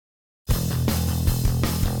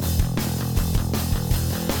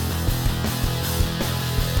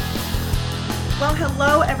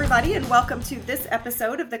everybody, and welcome to this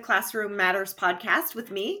episode of the Classroom Matters podcast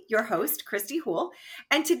with me, your host, Christy Houle.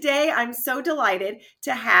 And today I'm so delighted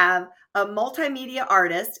to have a multimedia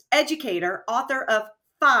artist, educator, author of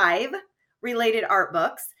 5 related art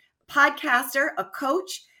books, podcaster, a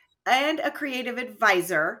coach, and a creative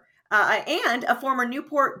advisor, and a former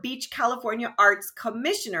Newport Beach, California Arts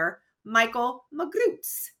Commissioner, Michael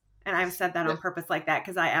Magruts. And I've said that on purpose like that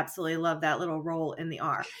because I absolutely love that little roll in the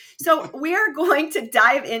R. So we are going to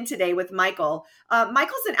dive in today with Michael.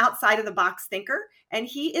 Michael's an outside of the box thinker, and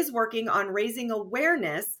he is working on raising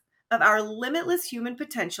awareness of our limitless human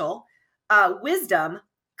potential, wisdom,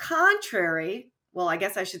 I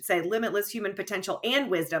guess I should say limitless human potential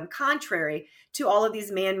and wisdom, contrary to all of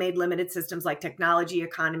these man-made limited systems like technology,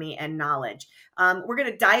 economy, and knowledge. We're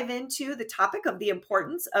going to dive into the topic of the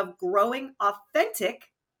importance of growing authentic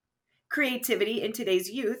creativity in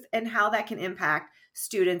today's youth and how that can impact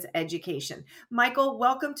students' education. Michael,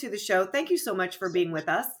 welcome to the show. Thank you so much for being with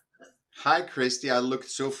us. Hi, Christy. I look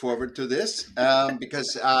so forward to this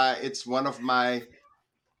because it's one of my,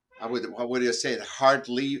 what would you say,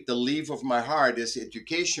 the leaf of my heart is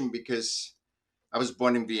education, because I was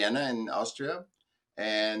born in Vienna in Austria.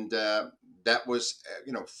 And that was,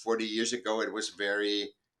 40 years ago, it was very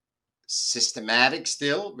systematic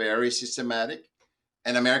still, very systematic.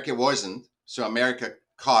 And America wasn't. So America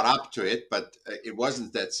caught up to it, but it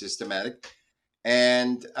wasn't that systematic.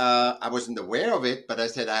 And I wasn't aware of it, but I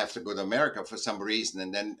said I have to go to America for some reason.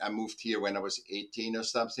 And then I moved here when I was 18 or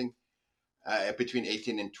something, between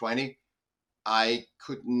 18 and 20. I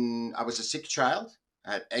was a sick child.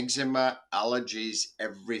 I had eczema, allergies,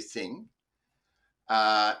 everything.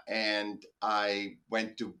 And I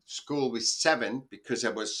went to school with 7 because I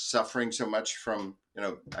was suffering so much from,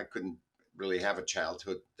 I couldn't really have a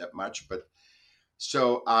childhood that much. But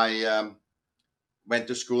so I went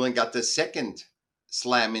to school and got the second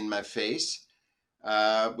slam in my face,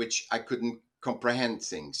 which I couldn't comprehend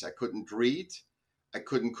things. I couldn't read. I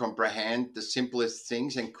couldn't comprehend the simplest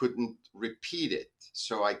things and couldn't repeat it.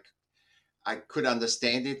 So I could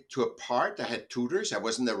understand it to a part. I had tutors. I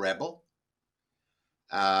wasn't a rebel.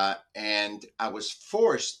 And I was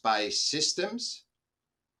forced by systems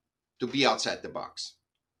to be outside the box.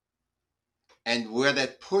 And where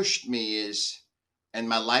that pushed me and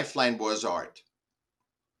my lifeline was art.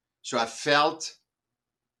 So I felt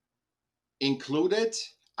included.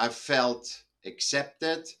 I felt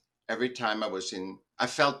accepted every time I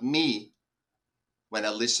felt me when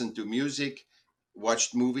I listened to music,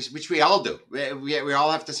 watched movies, which we all do. We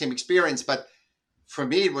all have the same experience. But for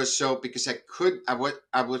me, it was so because I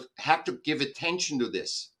would have to give attention to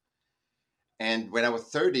this. And when I was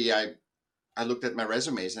 30, I looked at my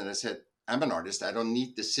resumes and I said, I'm an artist. I don't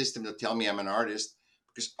need the system to tell me I'm an artist,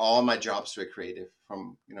 because all my jobs were creative,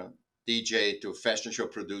 from DJ to fashion show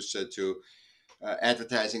producer to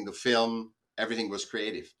advertising to film. Everything was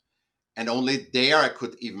creative, and only there I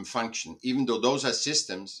could even function. Even though those are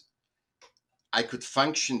systems, I could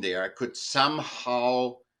function there. I could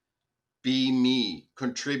somehow be me,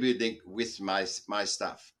 contributing with my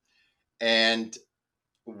stuff. And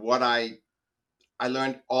what I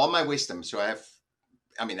learned all my wisdom. So I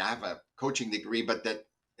have a coaching degree, but that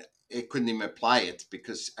I couldn't even apply it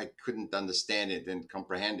because I couldn't understand it and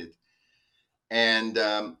comprehend it. And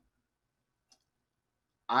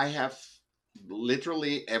I have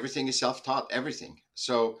literally everything is self-taught, everything.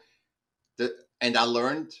 So and I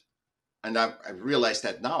learned, and I realized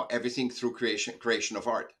that now, everything through creation of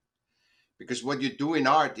art. Because what you do in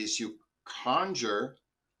art is you conjure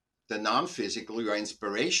the non-physical, your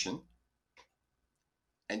inspiration,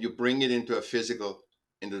 and you bring it into the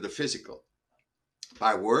physical,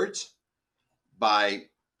 by words, by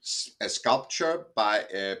a sculpture, by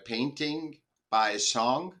a painting, by a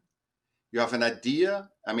song. You have an idea.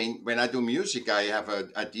 When I do music, I have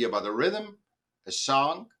an idea about a rhythm, a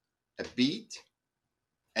song, a beat,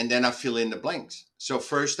 and then I fill in the blanks. So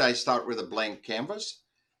first I start with a blank canvas.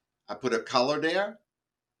 I put a color there.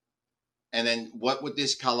 And then what would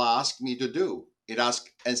this color ask me to do? It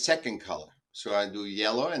asks a second color. So I do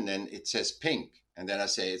yellow, and then it says pink. And then I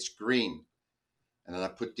say it's green. And then I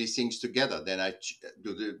put these things together. Then I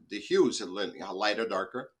do the hues, a little lighter,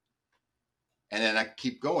 darker. And then I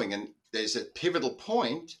keep going. And there's a pivotal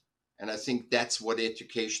point. And I think that's what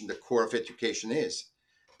education, the core of education is.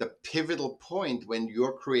 The pivotal point when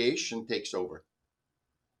your creation takes over.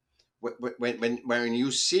 When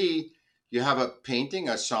you see, you have a painting,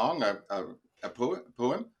 a song, a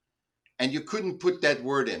poem, and you couldn't put that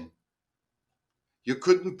word in. You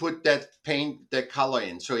couldn't put that color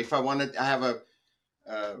in. So if I have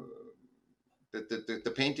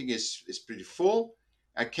the painting is pretty full,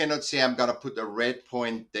 I cannot say I'm going to put a red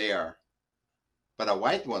point there, but a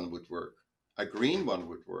white one would work. A green one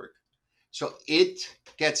would work. So it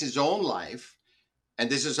gets its own life. And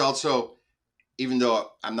this is also, even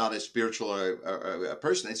though I'm not a spiritual a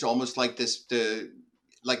person, it's almost like this,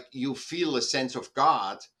 like you feel a sense of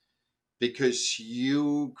God because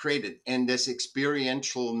you created. And this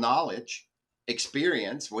experiential knowledge,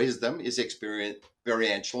 wisdom is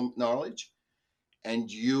experiential knowledge.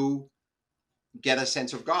 And you get a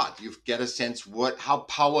sense of God. You get a sense how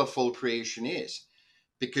powerful creation is,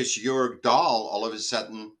 because your doll all of a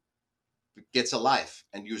sudden gets alive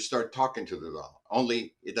and you start talking to the doll.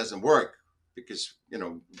 Only it doesn't work because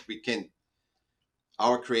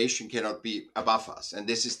our creation cannot be above us, and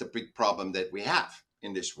this is the big problem that we have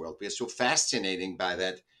in this world. We are so fascinating by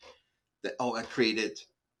that I created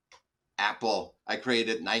Apple, I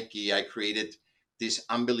created Nike, I created these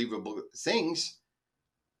unbelievable things,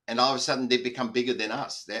 and all of a sudden they become bigger than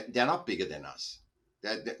us. They're not bigger than us.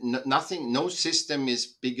 Nothing, no system is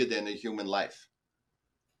bigger than a human life,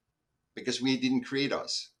 because we didn't create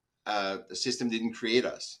us. The system didn't create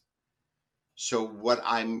us. So what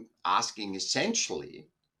I'm asking essentially,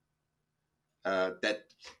 that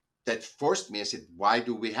forced me, I said, why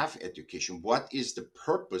do we have education? What is the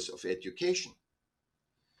purpose of education?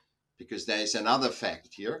 Because there is another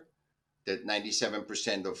fact here, that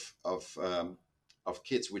 97% of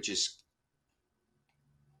kids, which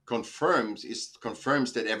confirms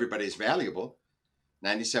that everybody is valuable.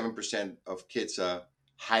 97% of kids are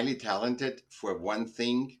highly talented for one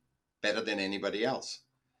thing better than anybody else.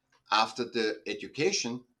 After the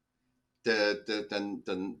education,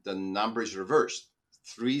 the number is reversed.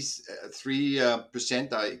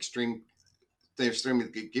 3% are extremely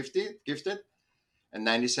gifted, and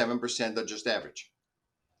 97% are just average.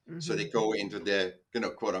 Mm-hmm. So they go into the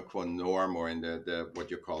quote unquote norm, or in the what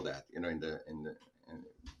you call that, in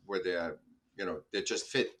where they are, they just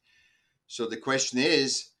fit. So the question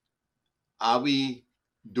is, are we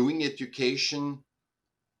doing education?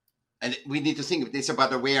 And we need to think, it's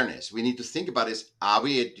about awareness. We need to think about is, are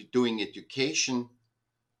we doing education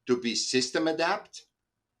to be system adapt?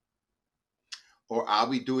 Or are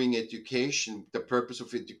we doing education, the purpose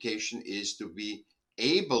of education is to be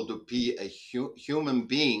able to be a human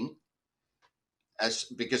being,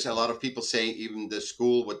 because a lot of people say even the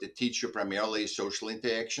school, what they teach you primarily is social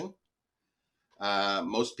interaction.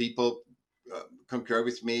 Most people concur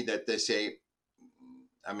with me that they say,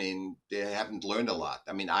 they haven't learned a lot.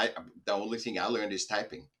 The only thing I learned is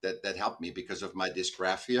typing. That helped me because of my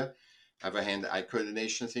dysgraphia. I have a hand-eye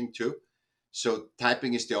coordination thing too. So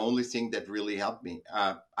typing is the only thing that really helped me.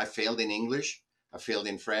 I failed in English. I failed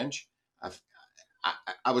in French.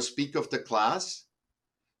 I was speaker of the class.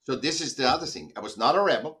 So this is the other thing. I was not a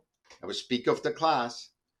rebel. I was speaker of the class,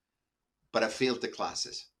 but I failed the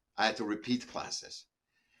classes. I had to repeat classes.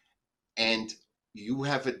 And you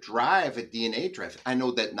have a drive, a DNA drive. I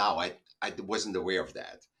know that now. I wasn't aware of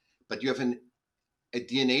that. But you have a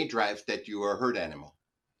DNA drive that you are a herd animal.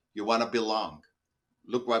 You want to belong.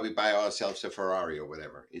 Look why we buy ourselves a Ferrari or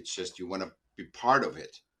whatever. It's just you want to be part of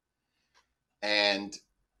it. And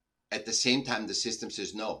at the same time, the system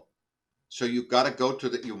says no. So you got to go to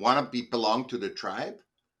you want to belong to the tribe,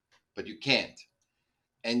 but you can't.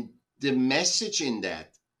 And the message in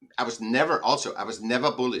that, I was never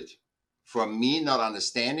bullied. For me, not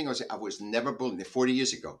understanding, I was never bullied. 40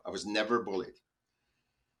 years ago, I was never bullied.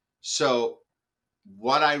 So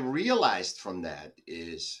what I realized from that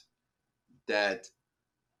is that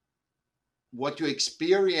what you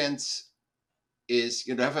experience is,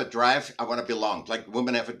 have a drive, I want to belong. Like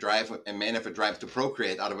women have a drive and men have a drive to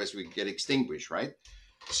procreate, otherwise we get extinguished, right?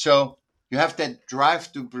 So you have that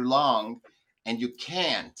drive to belong and you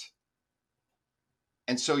can't.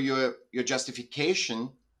 And so your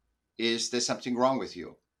justification is there's something wrong with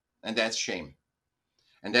you, and that's shame.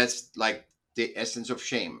 And that's like the essence of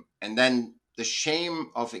shame. And then the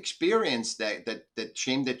shame of experience, that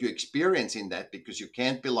shame that you experience in that, because you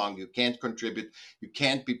can't belong, you can't contribute, you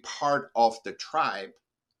can't be part of the tribe,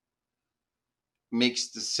 makes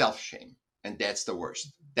the self-shame. And that's the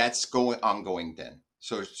worst. That's ongoing then.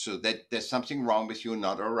 So that there's something wrong with you,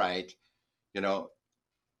 not all right,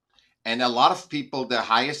 And a lot of people, the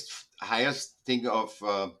highest thing of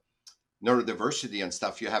neurodiversity and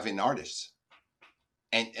stuff you have in artists.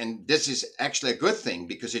 And this is actually a good thing,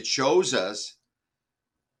 because it shows us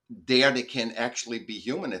they can actually be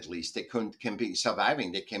human. At least they can be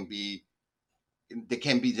surviving. They can be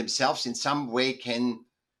themselves in some way. Can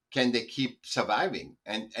they keep surviving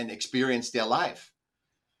and experience their life?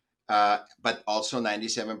 But also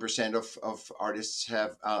 97% of artists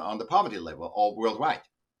have on the poverty level, all worldwide.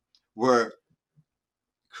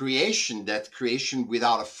 creation, that creation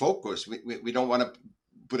without a focus. We don't want to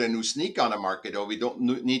put a new sneaker on the market, or we don't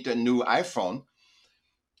need a new iPhone.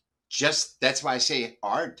 Just that's why I say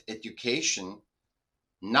art education,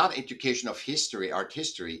 not education of history, art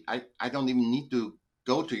history. I don't even need to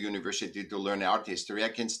go to university to learn art history. I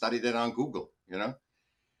can study that on Google,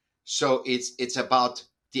 So it's about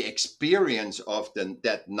the experience of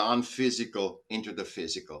that non-physical into the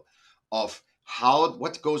physical, of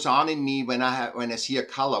what goes on in me when I see a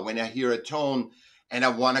color, when I hear a tone, and I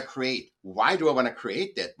want to create. Why do I want to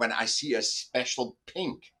create that? When I see a special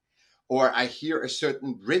pink, or I hear a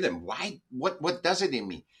certain rhythm, why? What does it in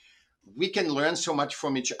me? We can learn so much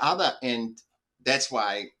from each other, and that's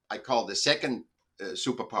why I call the second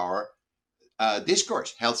superpower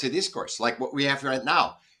discourse, healthy discourse, like what we have right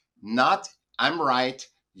now. Not I'm right,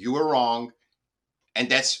 you are wrong, and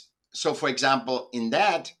that's so. For example, in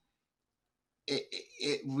that,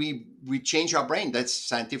 we change our brain. That's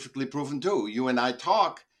scientifically proven too. You and I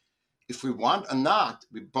talk, if we want or not,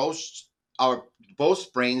 our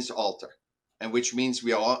both brains alter, and which means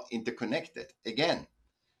we are all interconnected again.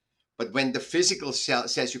 But when the physical cell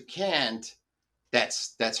says you can't,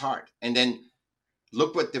 that's hard. And then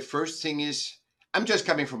look what the first thing is. I'm just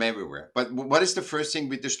coming from everywhere. But what is the first thing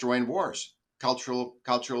we destroy in wars? Cultural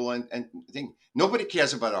and thing. Nobody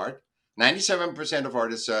cares about art. 97% of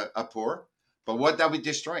artists are poor. But what are we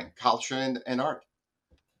destroying? Culture and art.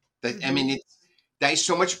 I mean, there is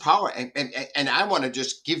so much power. And I want to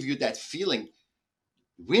just give you that feeling.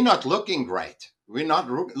 We're not looking right. We're not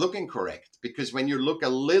looking correct. Because when you look a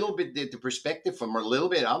little bit at the perspective from a little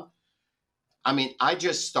bit up, I mean, I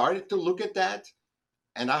just started to look at that.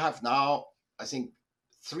 And I have now, I think,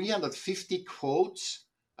 350 quotes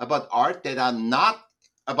about art that are not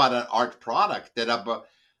about an art product, that are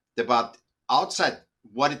about outside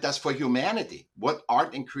what it does for humanity, what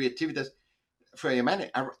art and creativity does for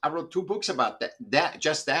humanity. I wrote 2 books about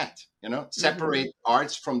that, separate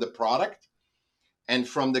arts from the product and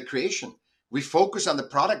from the creation. We focus on the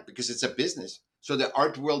product because it's a business. So the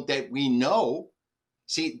art world that we know,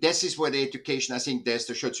 see, this is where the education, I think there's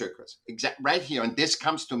the short circuits. Right here. And this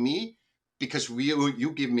comes to me because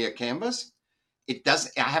you give me a canvas. I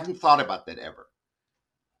haven't thought about that ever.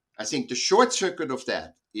 I think the short circuit of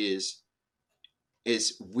that is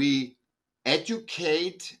we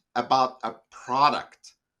educate about a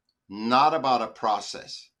product, not about a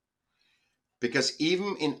process. Because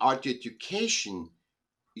even in art education,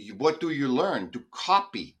 what do you learn? To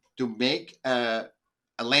copy, to make a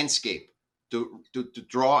landscape, to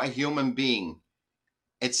draw a human being.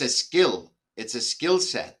 It's a skill. It's a skill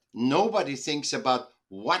set. Nobody thinks about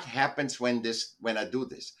what happens when I do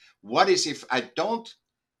this. What is if I don't,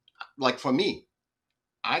 like for me,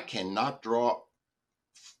 I cannot draw.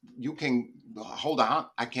 You can hold on.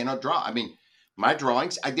 I cannot draw. I mean, my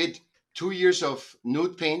drawings, I did 2 years of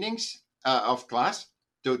nude paintings of class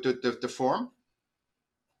to form.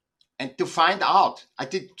 And to find out, I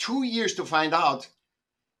did 2 years to find out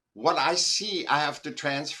what I see. I have to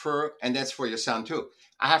transfer, and that's for your son too.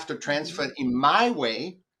 I have to transfer it in my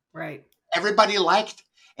way. Right. Everybody liked.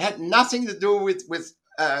 It had nothing to do with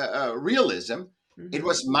realism. It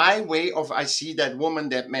was my way of, I see that woman,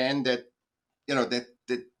 that man, that,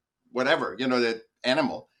 that whatever, that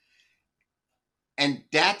animal. And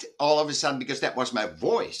that all of a sudden, because that was my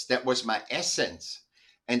voice, that was my essence.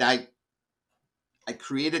 And I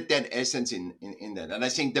created that essence in that. And I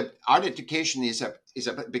think the art education is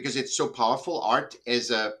because it's so powerful. Art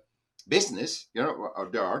as a business,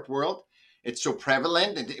 the art world, it's so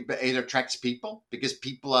prevalent, and it attracts people because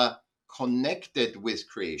people are connected with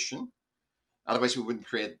creation. Otherwise we wouldn't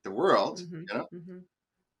create the world,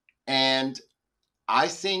 And I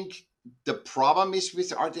think the problem is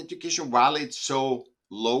with art education, while it's so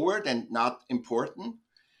lowered and not important,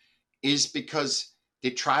 is because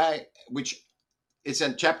they try, which it's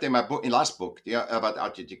a chapter in my book, in last book, about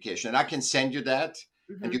art education. And I can send you that,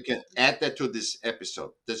 and you can add that to this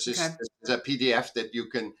episode. This is a PDF that you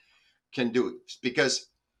can do, because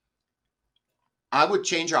I would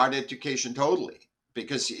change art education totally.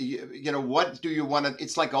 Because what do you want to?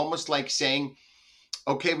 It's like almost like saying,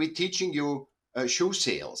 okay, we're teaching you shoe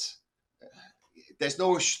sales. There's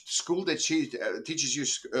no school that teaches you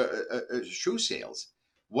shoe sales.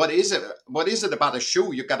 What is it? What is it about a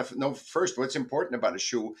shoe? You got to know first what's important about a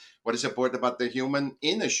shoe. What is important about the human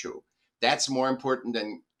in a shoe? That's more important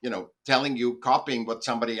than telling you, copying what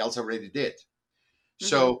somebody else already did.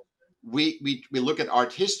 So we look at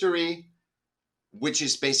art history, which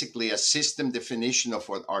is basically a system definition of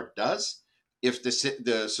what art does. If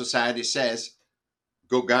the society says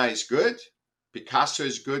Gauguin is good, Picasso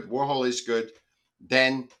is good, Warhol is good,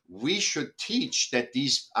 then we should teach that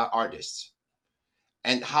these are artists.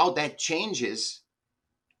 And how that changes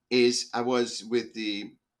is, I was with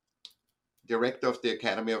the director of the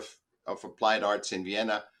Academy of Applied Arts in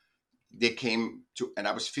Vienna. They came to, and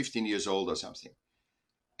I was 15 years old or something.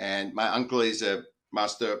 And my uncle is a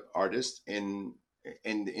master artist in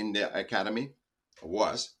the academy,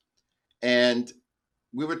 was. And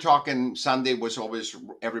we were talking, Sunday was always,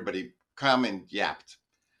 everybody come and yapped.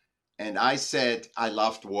 And I said I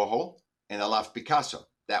loved Warhol and I loved Picasso.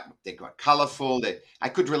 That they were colorful. I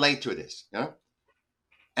could relate to this, you know.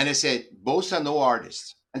 And I said, both are no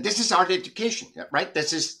artists. And this is art education, right?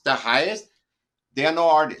 This is the highest. They are no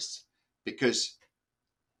artists, because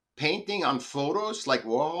painting on photos like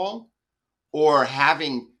Warhol, or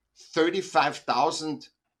having 35,000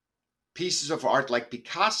 pieces of art like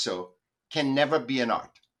Picasso, can never be an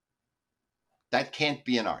art. That can't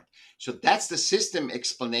be an art. So that's the system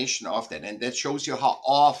explanation of that. And that shows you how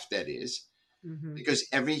off that is, because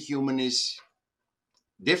every human is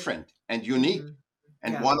different and unique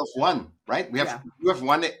and one of one, right? You have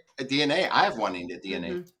one DNA. I have one in the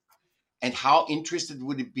DNA. And how interested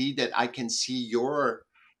would it be that I can see your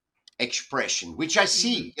expression, which I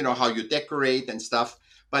see, you know, how you decorate and stuff,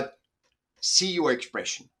 but see your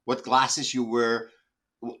expression, what glasses you wear,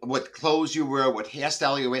 what clothes you wear, what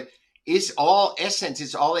hairstyle you wear, is all essence.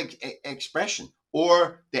 It's all expression,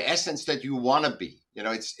 or the essence that you want to be. You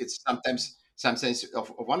know, it's sometimes some sense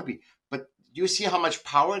of want to be. But you see how much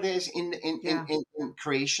power there is in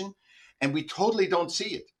creation, and we totally don't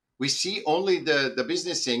see it. We see only the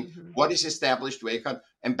business thing, what is established, where you can.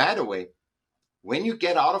 And by the way, when you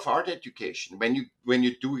get out of art education, when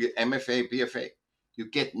you do your MFA, BFA, you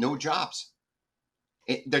get no jobs.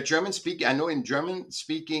 The German speaking, I know in German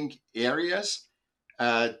speaking areas,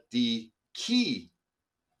 the key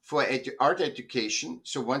for art education.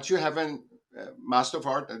 So once you have a Master of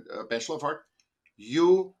Art, a Bachelor of Art,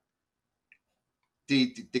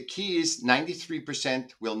 the key is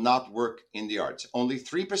 93% will not work in the arts. Only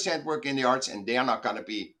 3% work in the arts, and they are not going to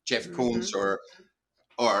be Jeff Koons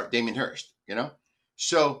or Damien Hirst, you know?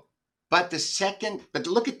 So, but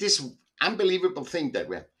look at this unbelievable thing that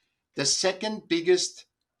we have. The second biggest,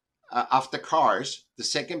 after cars, the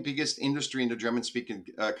second biggest industry in the German-speaking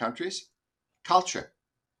countries, culture.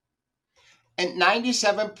 And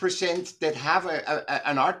 97% that have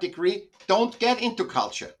an art degree don't get into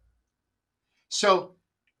culture. So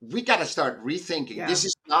we got to start rethinking. Yeah. This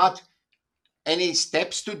is not any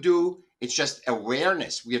steps to do. It's just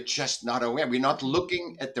awareness. We are just not aware. We're not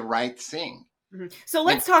looking at the right thing. So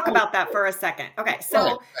let's talk about that for a second. Okay.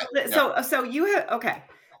 So you have, okay.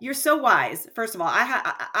 You're so wise. First of all,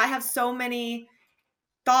 I have so many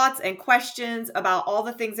thoughts and questions about all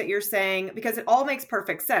the things that you're saying, because it all makes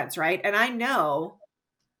perfect sense, right? And I know,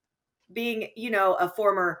 being, you know, a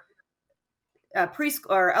former preschool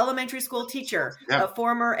or elementary school teacher, a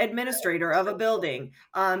former administrator of a building,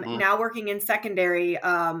 now working in secondary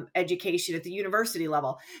education at the university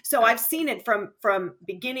level. So I've seen it from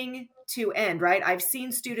beginning to end, right? I've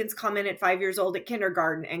seen students come in at 5 years old at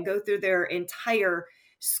kindergarten and go through their entire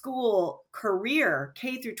school career,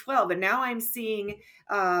 K through 12. And now I'm seeing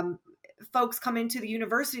folks come into the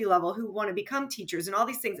university level who want to become teachers and all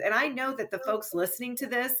these things. And I know that the folks listening to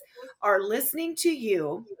this are listening to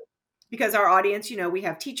you, because our audience, you know, we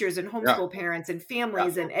have teachers and homeschool parents and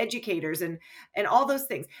families and educators and all those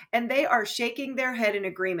things. And they are shaking their head in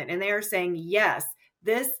agreement. And they are saying, yes,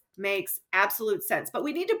 this makes absolute sense. But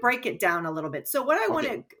we need to break it down a little bit. So what I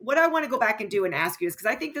want to go back and do and ask you is,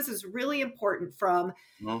 because I think this is really important, from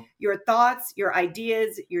your thoughts, your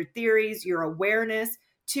ideas, your theories, your awareness,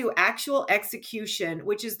 to actual execution,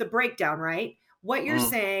 which is the breakdown, right? What you're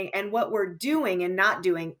saying and what we're doing and not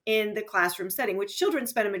doing in the classroom setting, which children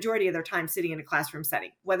spend a majority of their time sitting in a classroom setting,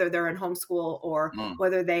 whether they're in homeschool or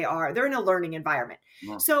whether they're in a learning environment.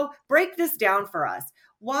 So break this down for us.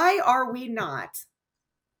 Why are we not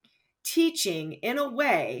teaching in a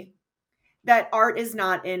way that art is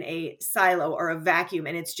not in a silo or a vacuum,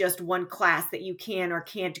 and it's just one class that you can or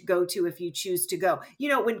can't go to if you choose to go? You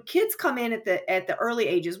know, when kids come in at the early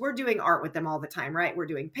ages, we're doing art with them all the time, right? We're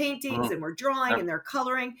doing paintings and we're drawing and they're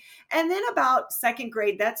coloring. And then about second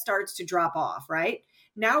grade, that starts to drop off, right?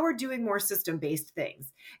 Now we're doing more system-based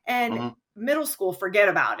things. And middle school, forget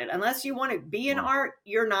about it. Unless you want to be in art,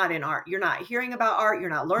 you're not in art. You're not hearing about art. You're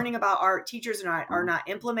not learning about art. Teachers are not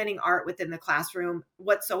implementing art within the classroom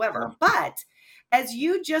whatsoever. But as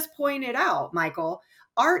you just pointed out, Michael,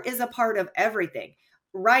 art is a part of everything.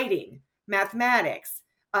 Writing, mathematics,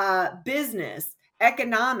 business,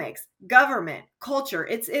 economics, government, culture.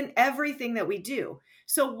 It's in everything that we do.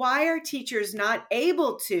 So why are teachers not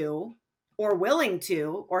able to, or willing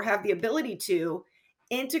to or have the ability to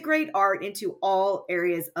integrate art into all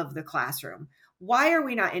areas of the classroom. Why are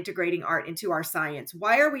we not integrating art into our science?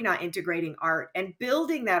 Why are we not integrating art and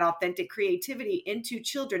building that authentic creativity into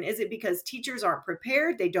children? Is it because teachers aren't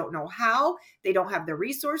prepared? They don't know how? They don't have the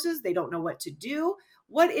resources? They don't know what to do?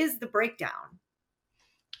 What is the breakdown?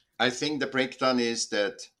 I think the breakdown is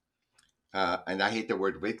that, and I hate the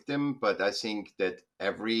word victim, but I think that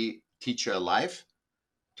every teacher alive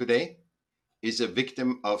today is a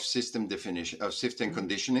victim of system definition, of system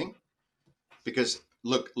conditioning. Because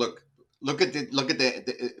look at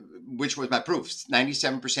the which was my proof.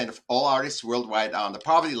 97% of all artists worldwide are on the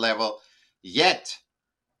poverty level. Yet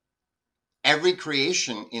every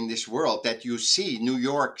creation in this world that you see, New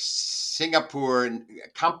York, Singapore,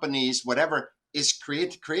 companies, whatever, is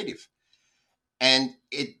creative, and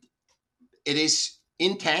it is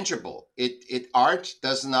intangible. It art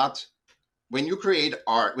does not. When you create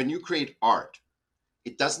art,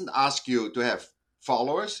 it doesn't ask you to have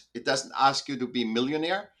followers. It doesn't ask you to be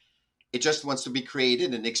millionaire. It just wants to be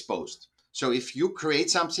created and exposed. So if you create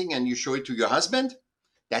something and you show it to your husband,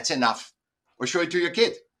 that's enough. Or show it to your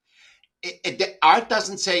kid. The art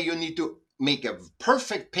doesn't say you need to make a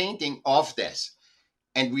perfect painting of this.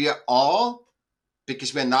 And we are all,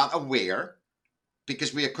 because we're not aware,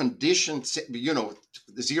 because we are conditioned, 0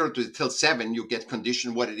 till 7, you get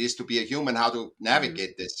conditioned what it is to be a human, how to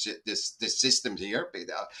navigate this system here,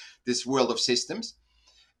 this world of systems.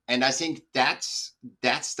 And I think that's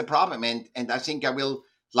the problem. And I think I will,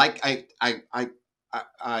 like I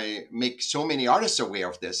make so many artists aware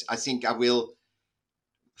of this. I think I will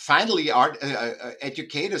finally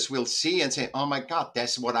educators will see and say, oh my God,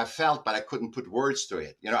 that's what I felt, but I couldn't put words to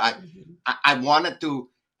it. I wanted to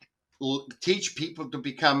teach people to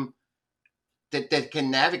become that can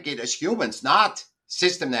navigate as humans, not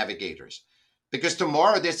system navigators. Because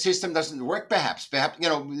tomorrow this system doesn't work. Perhaps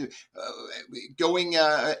going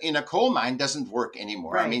in a coal mine doesn't work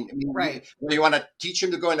anymore. Right. You want to teach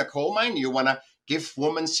them to go in a coal mine. You want to give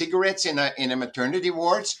women cigarettes in a maternity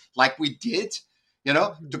wards, like we did,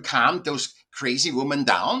 to calm those crazy women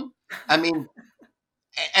down. And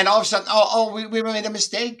all of a sudden, we made a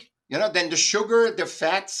mistake. Then the sugar, the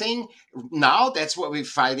fat thing. Now that's what we're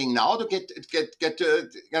fighting now to get to.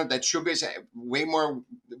 That sugar is way more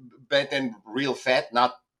bad than real fat.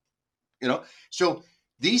 Not, So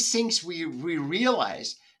these things we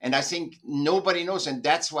realize, and I think nobody knows, and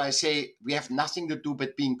that's why I say we have nothing to do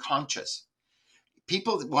but being conscious.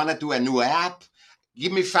 People want to do a new app.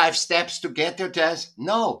 Give me 5 steps to get there, Tess.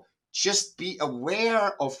 No, just be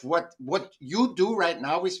aware of what you do right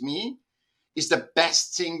now with me. Is the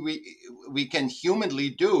best thing we can humanly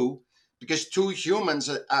do, because 2 humans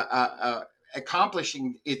are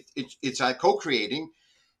accomplishing it. It's a co-creating,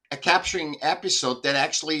 a capturing episode that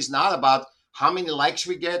actually is not about how many likes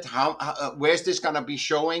we get, how where's this going to be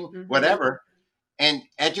showing, whatever. And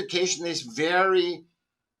education is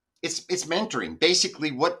it's mentoring.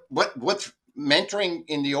 Basically, what mentoring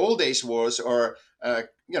in the old days was, or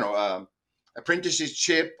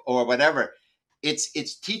apprenticeship or whatever.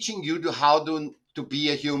 It's teaching you how to be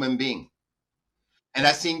a human being. And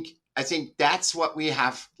I think that's what we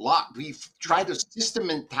have lost. We've tried to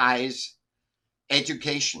systematize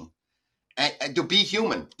education and to be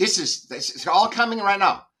human. This is all coming right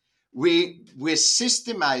now. We're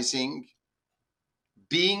systemizing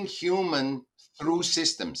being human through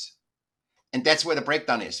systems. And that's where the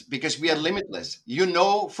breakdown is, because we are limitless.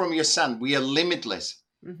 From your son, we are limitless.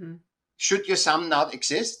 Mm-hmm. Should your son not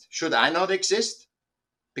exist? Should I not exist?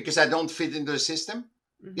 Because I don't fit into the system?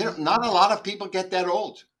 Mm-hmm. Not a lot of people get that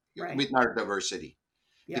old with neurodiversity.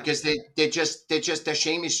 Yeah. Because they just their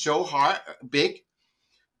shame is so big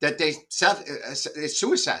that it's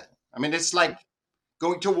suicide. It's like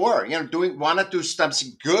going to war, want to do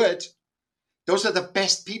something good. Those are the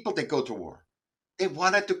best people that go to war. They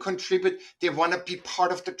wanted to contribute. They want to be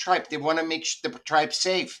part of the tribe. They want to make the tribe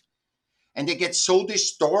safe. And they get so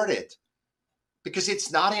distorted because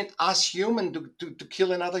it's not in us human to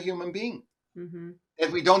kill another human being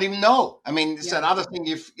that we don't even know. It's another thing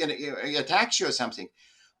if it attacks you or something.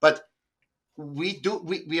 But we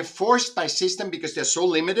are forced by system, because they're so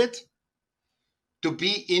limited, to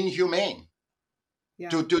be inhumane. Yeah.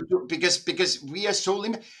 Because we are so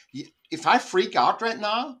limited. If I freak out right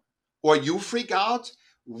now, or you freak out,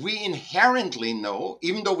 we inherently know,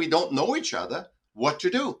 even though we don't know each other, what to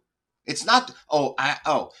do. It's not,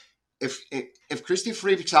 if Christy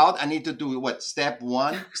freaks out, I need to do what? Step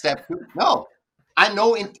 1, step 2? No. I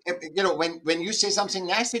know, when you say something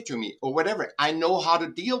nasty to me or whatever, I know how to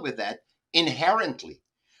deal with that inherently.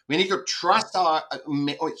 We need to trust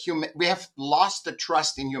we have lost the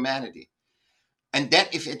trust in humanity. And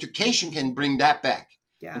that if education can bring that back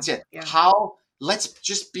and say, Yeah. how, let's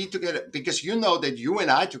just be together, because you know that you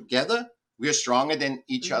and I together, we are stronger than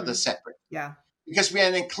each other separate. Yeah. Because we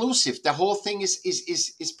are inclusive. The whole thing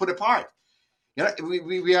is put apart. You know,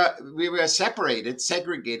 we were separated,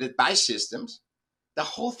 segregated by systems. The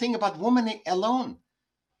whole thing about women alone.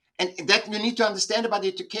 And that you need to understand about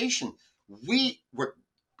education. We were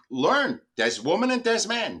learn there's woman and there's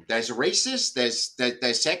man. There's racist, there's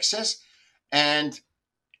sexist, and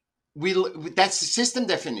we that's the system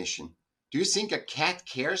definition. Do you think a cat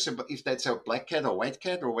cares about if that's a black cat or white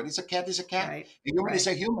cat, or what is a cat is a cat? Right. A human is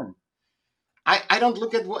a human. I don't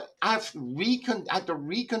look at what I have to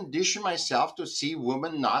recondition myself to see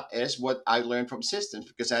women not as what I learned from systems,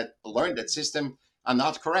 because I learned that systems are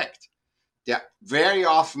not correct. They're very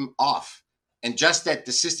often off, and just that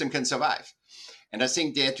the system can survive. And I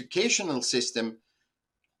think the educational system,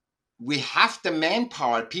 we have the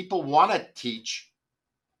manpower. People want to teach,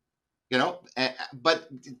 but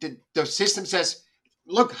the system says,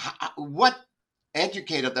 look, what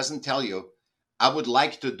educator doesn't tell you, I would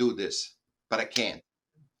like to do this, but I can't.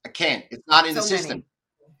 It's not in the system.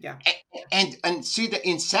 Yeah. And see, the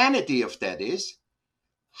insanity of that is,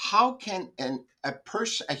 how can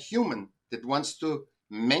a human that wants to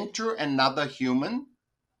mentor another human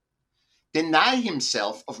deny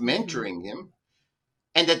himself of mentoring him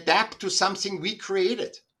and adapt to something we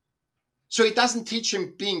created? So he doesn't teach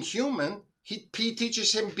him being human. He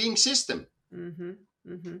teaches him being system.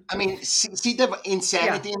 I mean, see the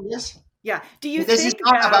insanity in this? Yeah. Do you this think is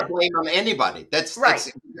not that, about blame on anybody? That's right.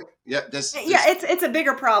 It's a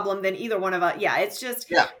bigger problem than either one of us. Yeah. It's just,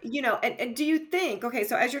 and do you think, okay,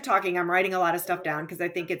 so as you're talking, I'm writing a lot of stuff down because I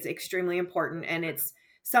think it's extremely important and it's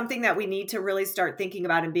something that we need to really start thinking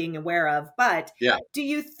about and being aware of. But do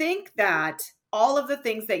you think that all of the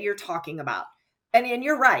things that you're talking about, and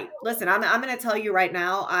you're right. Listen, I'm going to tell you right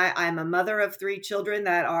now, I'm a mother of 3 children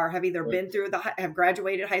that have either been through have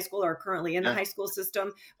graduated high school or are currently in the high school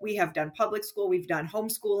system. We have done public school. We've done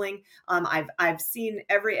homeschooling. I've seen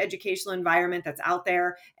every educational environment that's out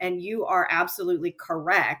there, and you are absolutely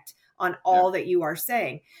correct on all that you are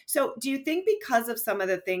saying. So do you think because of some of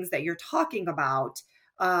the things that you're talking about,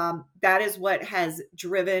 that is what has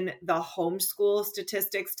driven the homeschool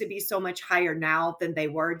statistics to be so much higher now than they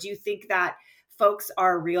were? Do you think that folks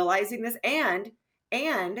are realizing this? And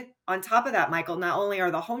on top of that, Michael, not only are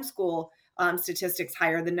the homeschool statistics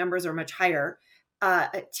higher, the numbers are much higher.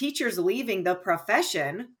 Teachers leaving the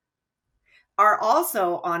profession are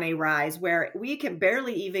also on a rise, where we can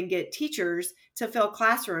barely even get teachers to fill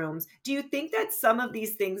classrooms. Do you think that some of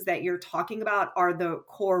these things that you're talking about are the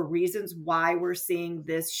core reasons why we're seeing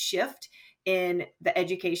this shift in the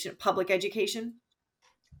education, public education?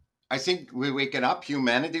 I think we're waking up.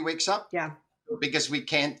 Humanity wakes up. Yeah. Because we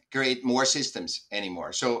can't create more systems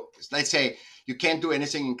anymore. So let's say you can't do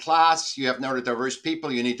anything in class. You have neurodiverse people.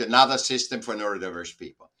 You need another system for neurodiverse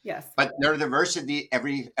people. Yes. But neurodiversity,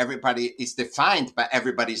 everybody is defined by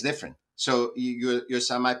everybody's different. So your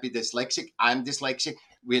son might be dyslexic. I'm dyslexic.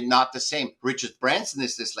 We're not the same. Richard Branson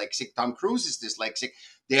is dyslexic. Tom Cruise is dyslexic.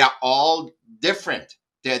 They are all different.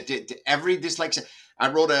 Every dyslexic. I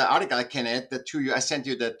wrote an article. I can add that to you. I sent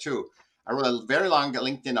you that too. I wrote a very long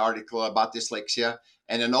LinkedIn article about dyslexia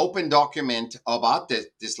and an open document about the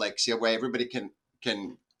dyslexia where everybody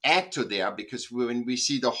can add to there, because when we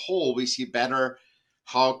see the whole, we see better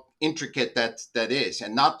how intricate that is,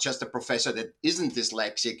 and not just a professor that isn't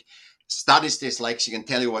dyslexic studies dyslexic and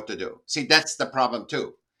tell you what to do. See, that's the problem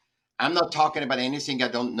too. I'm not talking about anything I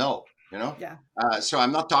don't know, Yeah. So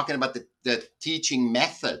I'm not talking about the teaching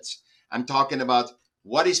methods. I'm talking about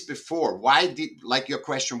what is before. Why like your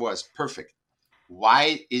question was perfect.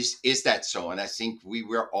 Why is that so? And I think we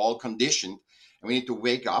were all conditioned, and we need to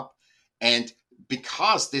wake up. And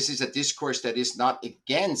because this is a discourse that is not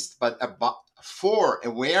against, but about for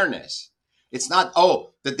awareness. It's not,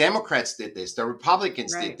 the Democrats did this, the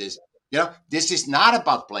Republicans did this. This is not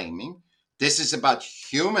about blaming. This is about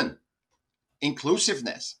human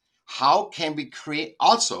inclusiveness. How can we create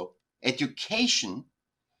also education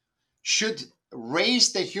should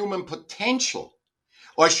raise the human potential,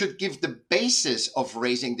 or should give the basis of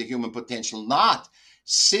raising the human potential, not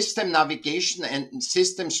system navigation and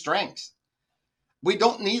system strength. We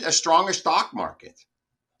don't need a stronger stock market.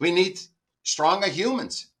 We need stronger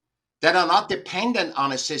humans that are not dependent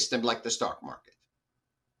on a system like the stock market.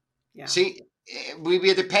 Yeah. See, we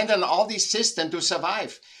are dependent on all these systems to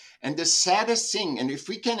survive. And the saddest thing, and if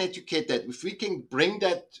we can educate that, if we can bring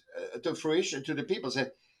that to fruition to the people, say,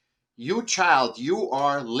 you child, you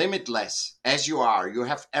are limitless as you are. You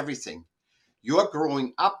have everything. Your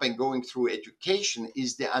growing up and going through education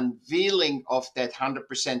is the unveiling of that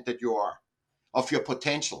 100% that you are, of your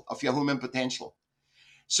potential, of your human potential.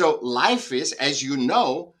 So life is, as you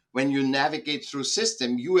know, when you navigate through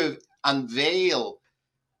system, you unveil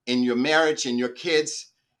in your marriage, in your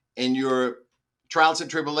kids, in your trials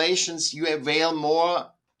and tribulations, you unveil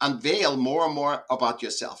more and more about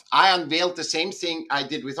yourself. I unveiled the same thing I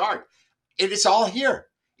did with art. It is all here.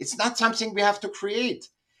 It's not something we have to create.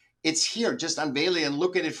 It's here. Just unveil it and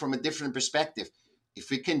look at it from a different perspective. If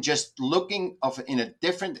we can just looking of in a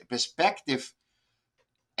different perspective,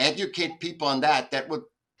 educate people on that, that would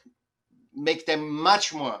make them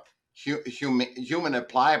much more human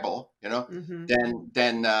applicable,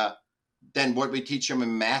 than what we teach them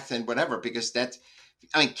in math and whatever. Because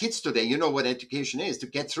kids today, you know what education is, to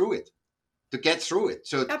get through it.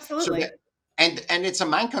 So absolutely. And it's a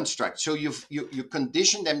mind construct. So you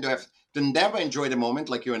condition them to never enjoy the moment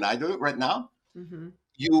like you and I do right now. Mm-hmm.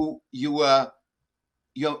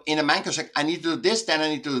 You're in a mind construct. I need to do this, then I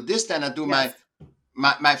need to do this, then I do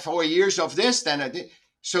my 4 years of this, then I did.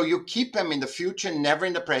 So you keep them in the future, never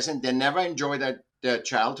in the present. They never enjoy their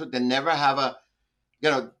childhood. They never have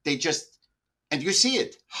they just, and you see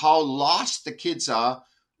it, how lost the kids are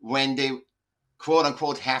when they quote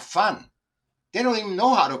unquote have fun. They don't even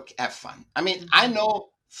know how to have fun. I mean, I know,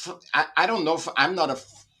 I don't know, I'm not a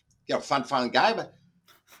fun guy, but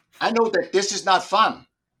I know that this is not fun,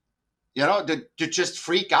 to just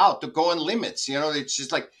freak out, to go on limits. It's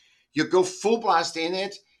just like you go full blast in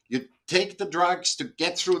it. You take the drugs to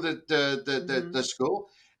get through the school,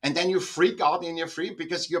 and then you freak out in your free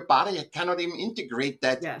because your body cannot even integrate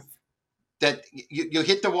that. Yes. That you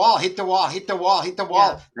hit the wall. Yeah.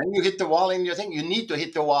 Then you hit the wall in your thing. You need to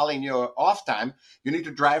hit the wall in your off time. You need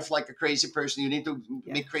to drive like a crazy person. You need to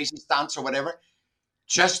make crazy stunts or whatever,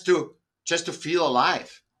 just to feel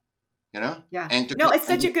alive. Yeah. And it's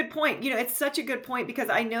such a good point. It's such a good point, because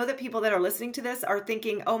I know that people that are listening to this are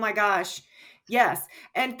thinking, oh my gosh, yes.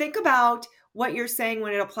 And think about what you're saying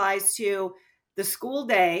when it applies to the school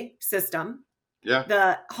day system,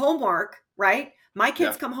 the homework, right? My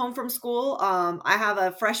kids come home from school. I have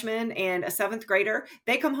a freshman and a 7th grader.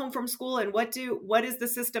 They come home from school, and what is the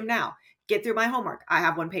system now? Get through my homework. I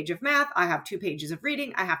have 1 page of math. I have 2 pages of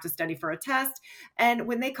reading. I have to study for a test. And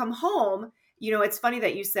when they come home, it's funny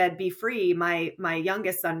that you said be free. My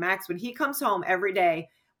youngest son, Max, when he comes home every day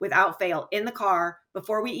without fail in the car,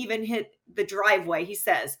 before we even hit the driveway, he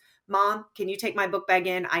says, Mom, can you take my book bag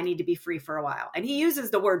in? I need to be free for a while. And he uses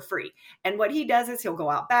the word free. And what he does is he'll go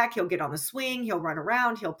out back, he'll get on the swing, he'll run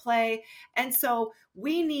around, he'll play. And so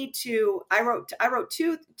we need to, I wrote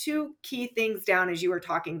two key things down as you were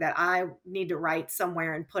talking that I need to write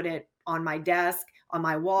somewhere and put it on my desk, on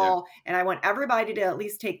my wall. Yeah. And I want everybody to at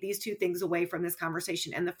least take these 2 things away from this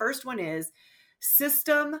conversation. And the first one is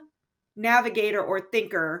system navigator or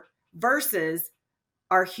thinker versus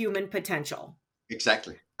our human potential.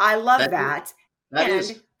 Exactly. I love that.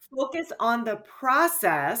 And focus on the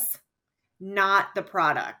process, not the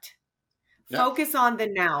product. Yeah. Focus on the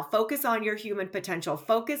now. Focus on your human potential.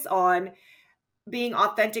 Focus on being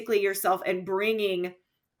authentically yourself and bringing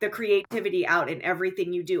the creativity out in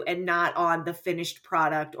everything you do, and not on the finished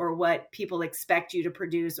product or what people expect you to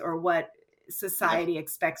produce or what society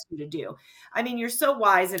expects you to do. I mean, you're so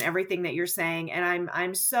wise in everything that you're saying. And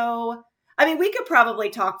I'm so... we could probably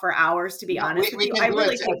talk for hours, to be honest with you. I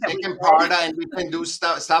really think that second parter, and we can do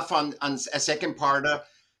stuff on a second parter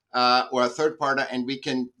or a third parter, and we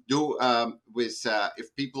can do with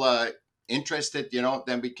if people are interested,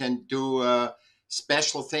 then we can do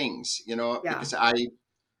special things, because I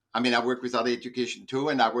work with other education too,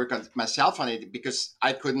 and I work on myself on it because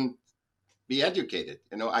I couldn't be educated,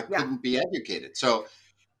 couldn't be educated. So,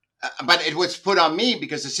 but it was put on me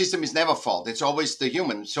because the system is never fault. It's always the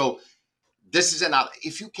human. So, this is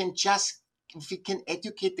if you can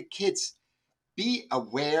educate the kids, be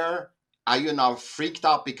aware. Are you now freaked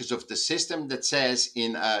out because of the system that says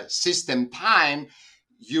in a system time,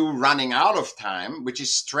 you running out of time, which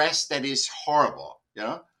is stress that is horrible,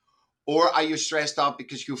 Or are you stressed out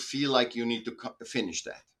because you feel like you need to finish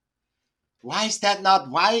that? Why is that not?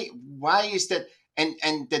 Why is that?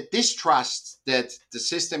 And the distrust that the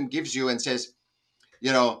system gives you and says,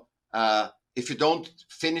 if you don't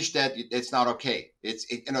finish that, it's not okay.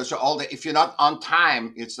 So if you're not on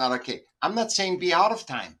time, it's not okay. I'm not saying be out of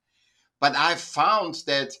time, but I've found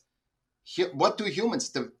that what do humans,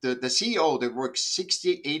 the CEO that works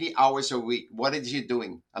 60, 80 hours a week, what is he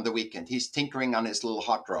doing on the weekend? He's tinkering on his little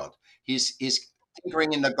hot rod. He's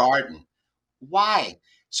tinkering in the garden. Why?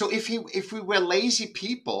 So if we were lazy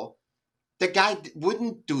people, the guy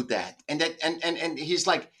wouldn't do that. And he's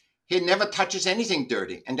like, He never touches anything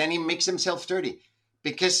dirty, and then he makes himself dirty.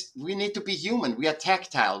 Because we need to be human. We are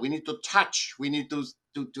tactile. We need to touch. We need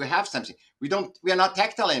to have something. We are not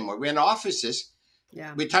tactile anymore. We're in offices.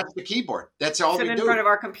 Yeah. We touch the keyboard. That's all we do. Sit in front of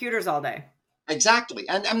our computers all day. Exactly.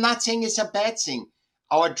 And I'm not saying it's a bad thing.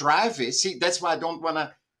 Our drive is, see, that's why I don't want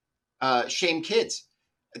to shame kids,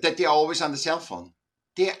 that they're always on the cell phone.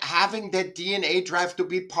 They're having that DNA drive to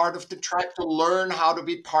be part of the tribe, to learn how to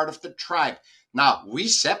be part of the tribe. Now, we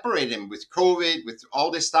separate them with COVID, with all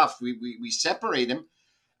this stuff. We separate them.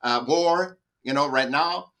 War, right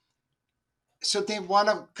now. So they want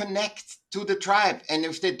to connect to the tribe. And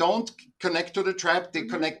if they don't connect to the tribe, they're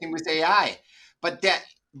connecting with AI. But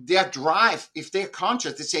their drive, if they're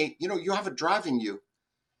conscious, they say, you have a drive in you.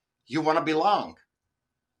 You want to belong.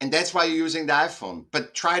 And that's why you're using the iPhone.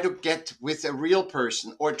 But try to get with a real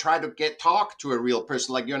person, or try to talk to a real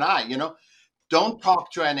person like you and I, Don't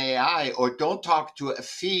talk to an AI, or don't talk to a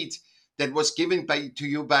feed that was given to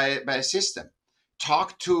you by a system.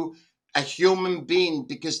 Talk to a human being,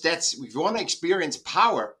 because if you want to experience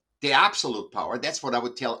power, the absolute power, that's what I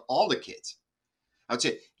would tell all the kids. I would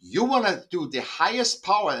say, you want to do the highest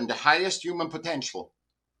power and the highest human potential.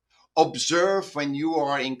 Observe when you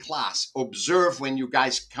are in class. Observe when you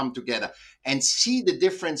guys come together and see the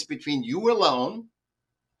difference between you alone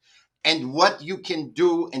and what you can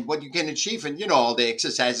do and what you can achieve. And all the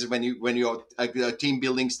exercises when you're team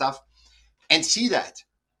building stuff, and see that.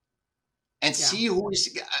 And see who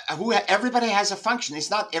everybody has a function. It's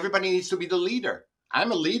not everybody needs to be the leader.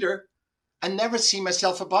 I'm a leader. I never see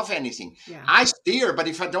myself above anything. Yeah. I steer, but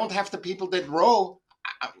if I don't have the people that row,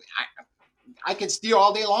 I can steer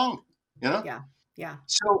all day long, Yeah.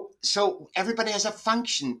 So everybody has a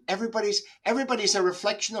function. Everybody's a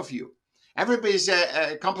reflection of you. Everybody's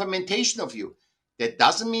a complementation of you. That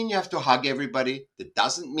doesn't mean you have to hug everybody. That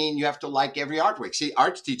doesn't mean you have to like every artwork. See,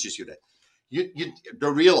 art teaches you that.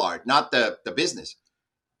 The real art, not the business.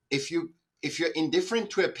 If you're indifferent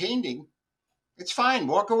to a painting, it's fine.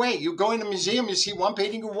 Walk away. You go in a museum, you see one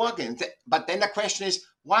painting, you walk in. But then the question is,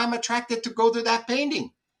 why am I attracted to go to that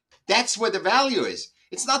painting? That's where the value is.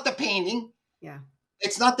 It's not the painting. Yeah.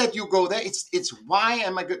 It's not that you go there. It's why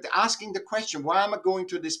am I asking the question? Why am I going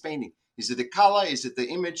to this painting? Is it the color? Is it the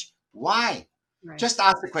image? Why? Right. Just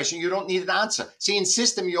ask the question. You don't need an answer. See, in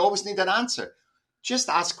system, you always need an answer. Just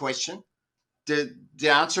ask question. The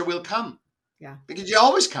answer will come. Yeah. Because it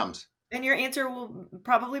always comes. And your answer will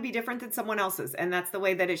probably be different than someone else's. And that's the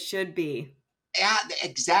way that it should be. Yeah,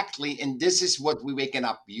 exactly. And this is what we're waking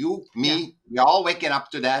up. You, me, we're all waking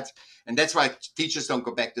up to that. And that's why teachers don't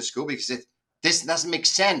go back to school, because this doesn't make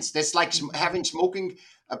sense. That's like having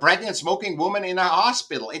a pregnant smoking woman in a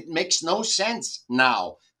hospital. It makes no sense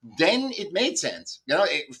now. Then it made sense,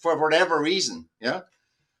 for whatever reason. Yeah.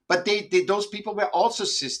 But those people were also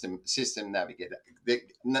system navigated,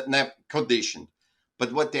 conditioned.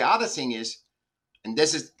 But what the other thing is, and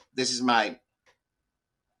this is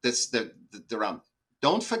the round.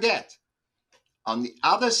 Don't forget, on the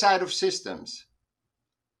other side of systems,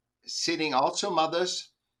 sitting also mothers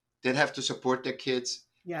that have to support their kids.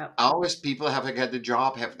 Yeah. Always people have to get a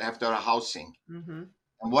job, have to have housing. Mm-hmm.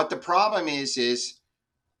 And what the problem is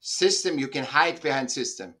system, you can hide behind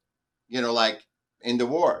system. Like in the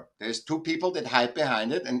war, there's 2 people that hide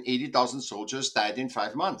behind it, and 80,000 soldiers died in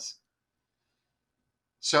 5 months.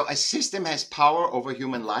 So a system has power over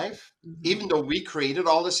human life, even though we created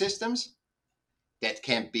all the systems. That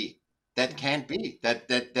can't be. That can't be.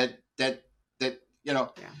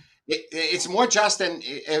 It's more just than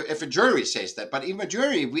if a jury says that. But even a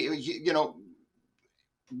jury, we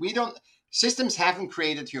don't. Systems haven't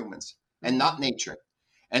created humans, and not nature.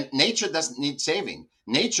 And nature doesn't need saving.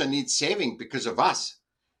 Nature needs saving because of us.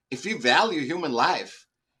 If we value human life,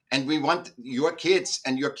 and we want your kids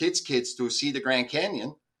and your kids' kids to see the Grand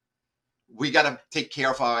Canyon, we got to take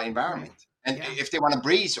care of our environment. Right. And if they want to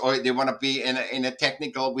breathe, or they want to be in a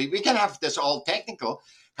technical, we can have this all technical,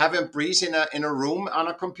 have them breathe in a room on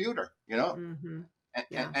a computer, Mm-hmm.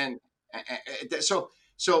 And so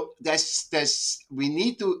there's we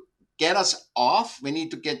need to get us off. We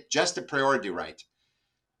need to get just the priority right.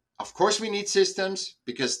 Of course, we need systems,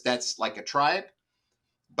 because that's like a tribe.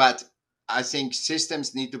 But I think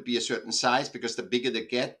systems need to be a certain size, because the bigger they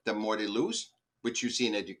get, the more they lose, which you see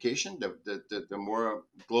in education. The more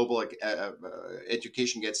global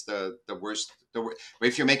education gets, the worse.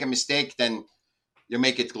 If you make a mistake, then you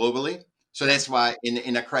make it globally. So that's why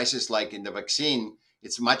in a crisis like in the vaccine,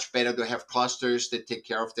 it's much better to have clusters that take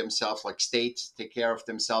care of themselves, like states take care of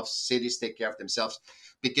themselves, cities take care of themselves,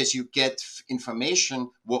 because you get information,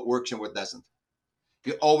 what works and what doesn't.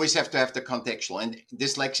 You always have to have the contextual. And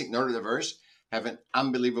dyslexic neurodiverse, have an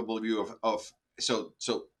unbelievable view of so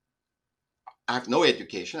I have no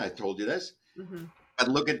education. I told you this, Mm-hmm. but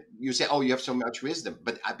look at you say, oh, you have so much wisdom,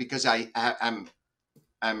 but because I'm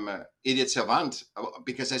idiot savant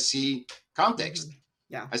because I see context. Mm-hmm.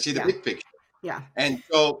 Yeah. I see the Yeah. big picture. Yeah. And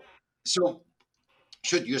so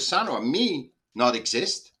should your son or me not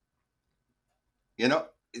exist? You know,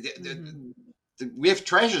 we have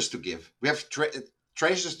treasures to give. We have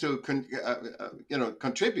treasures to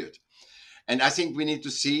contribute. And I think we need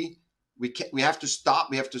to see we have to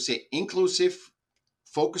stop. We have to say inclusive,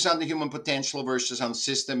 focus on the human potential versus on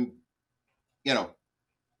system,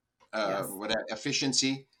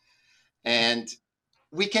 efficiency, and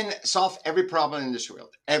we can solve every problem in this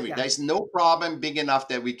world. There's no problem big enough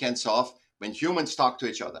that we can solve when humans talk to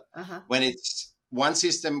each other. When it's one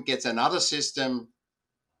system gets another system,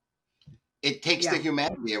 it takes the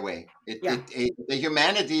humanity away. The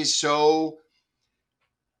humanity is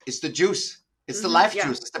it's the juice. It's the life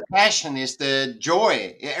juice. It's the passion. It's the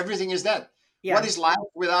joy. Everything is that. Yeah. What is life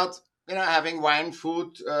without having wine,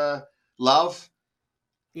 food, love?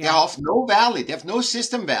 Yeah. They have no value. They have no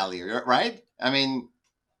system value, right? I mean,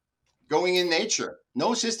 going in nature,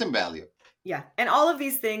 no system value. Yeah. And all of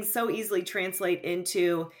these things so easily translate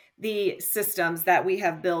into the systems that we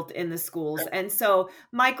have built in the schools. And so,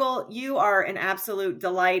 Michael, you are an absolute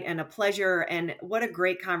delight and a pleasure. And what a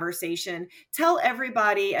great conversation. Tell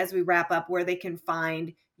everybody as we wrap up where they can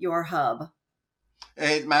find your hub.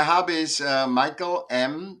 My hub is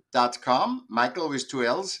michaelm.com, Michael with 2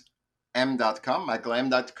 L's, m.com,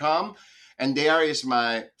 michaelm.com. And there is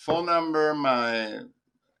my phone number, my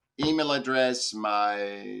email address,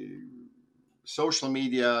 my social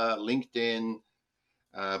media, LinkedIn,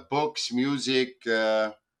 books, music,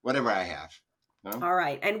 whatever I have. All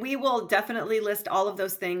right. And we will definitely list all of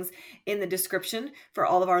those things in the description for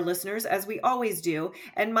all of our listeners, as we always do.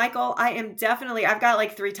 And Michael, I've got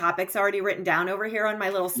like 3 topics already written down over here on my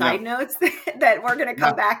little side notes that we're going to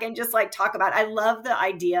come back and just like talk about. I love the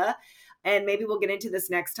idea. And maybe we'll get into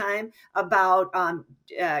this next time about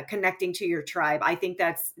connecting to your tribe. I think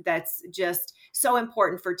that's just so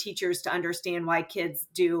important for teachers to understand why kids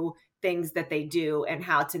do things that they do and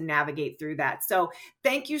how to navigate through that. So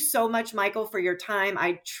thank you so much, Michael, for your time.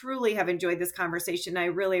 I truly have enjoyed this conversation. I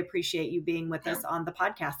really appreciate you being with us on the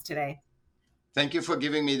podcast today. Thank you for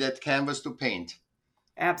giving me that canvas to paint.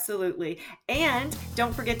 Absolutely. And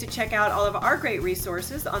don't forget to check out all of our great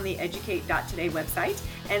resources on the educate.today website.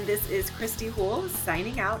 And this is Christy Houle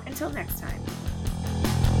signing out until next time.